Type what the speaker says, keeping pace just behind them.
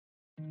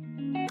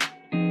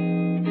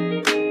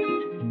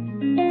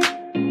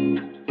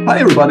Hi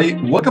everybody,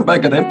 welcome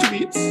back at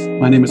M2Meets.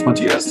 My name is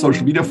Matthias,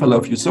 Social Media Fellow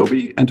of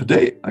EuSoMII, and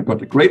today I got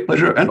the great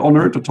pleasure and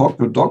honor to talk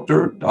to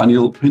Dr.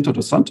 Daniel Pinto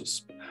dos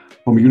Santos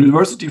from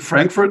University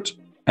Frankfurt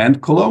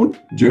and Cologne,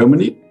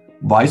 Germany,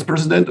 Vice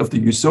President of the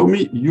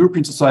EuSoMII,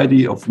 European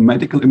Society of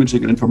Medical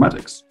Imaging and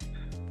Informatics.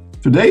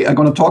 Today I'm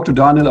going to talk to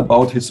Daniel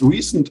about his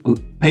recent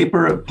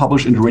paper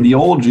published in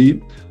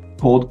Radiology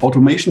called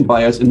Automation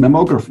Bias in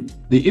Mammography,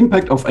 the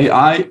impact of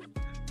AI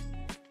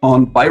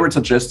on BI-RADS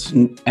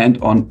suggestion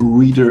and on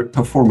reader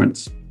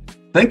performance.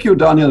 Thank you,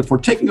 Daniel, for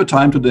taking your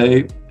time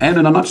today. And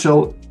in a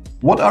nutshell,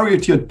 what are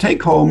your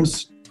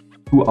take-homes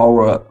to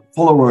our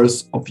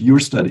followers of your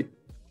study?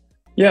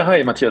 Yeah,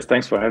 hi, Matthias.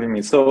 Thanks for having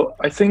me. So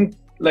I think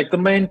the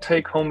main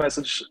take-home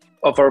message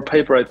of our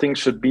paper, I think,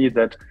 should be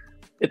that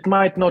it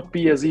might not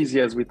be as easy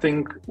as we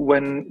think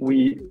when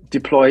we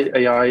deploy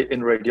AI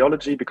in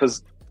radiology,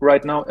 because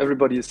right now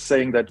everybody is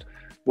saying that,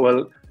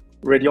 well,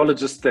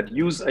 radiologists that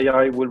use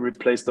AI will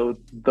replace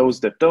those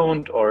that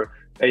don't, or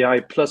AI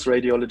plus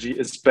radiology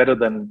is better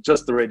than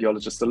just the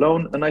radiologist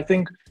alone. And I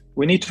think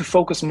we need to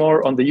focus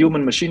more on the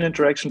human-machine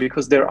interaction,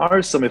 because there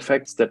are some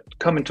effects that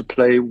come into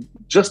play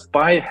just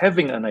by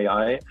having an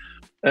AI.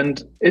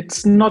 And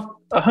it's not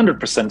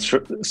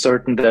 100%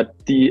 certain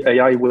that the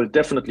AI will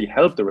definitely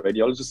help the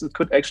radiologist. It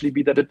could actually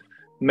be that it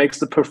makes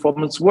the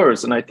performance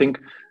worse. And I think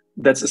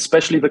that's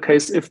especially the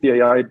case if the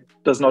AI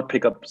does not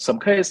pick up some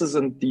cases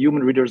and the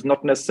human reader is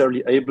not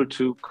necessarily able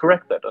to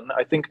correct that. And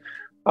I think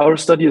our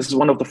study is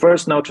one of the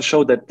first now to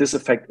show that this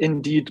effect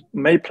indeed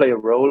may play a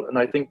role. And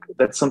I think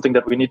that's something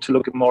that we need to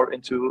look more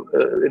into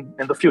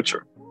in the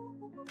future.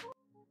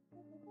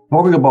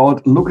 Talking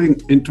about looking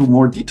into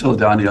more detail,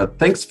 Daniel,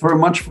 thanks very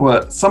much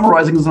for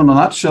summarizing this in a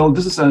nutshell.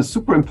 This is a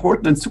super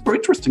important and super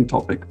interesting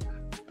topic.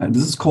 And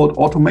this is called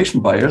automation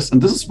bias. And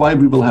this is why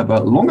we will have a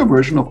longer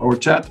version of our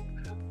chat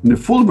and the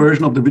full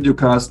version of the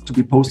videocast to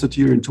be posted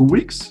here in 2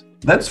 weeks.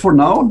 That's for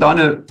now.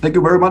 Daniel, thank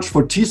you very much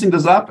for teasing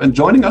this up and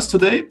joining us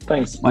today.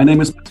 Thanks. My name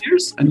is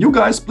Matthias, and you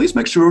guys, please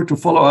make sure to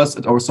follow us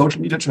at our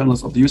social media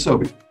channels of the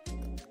EuSoMII.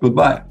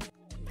 Goodbye.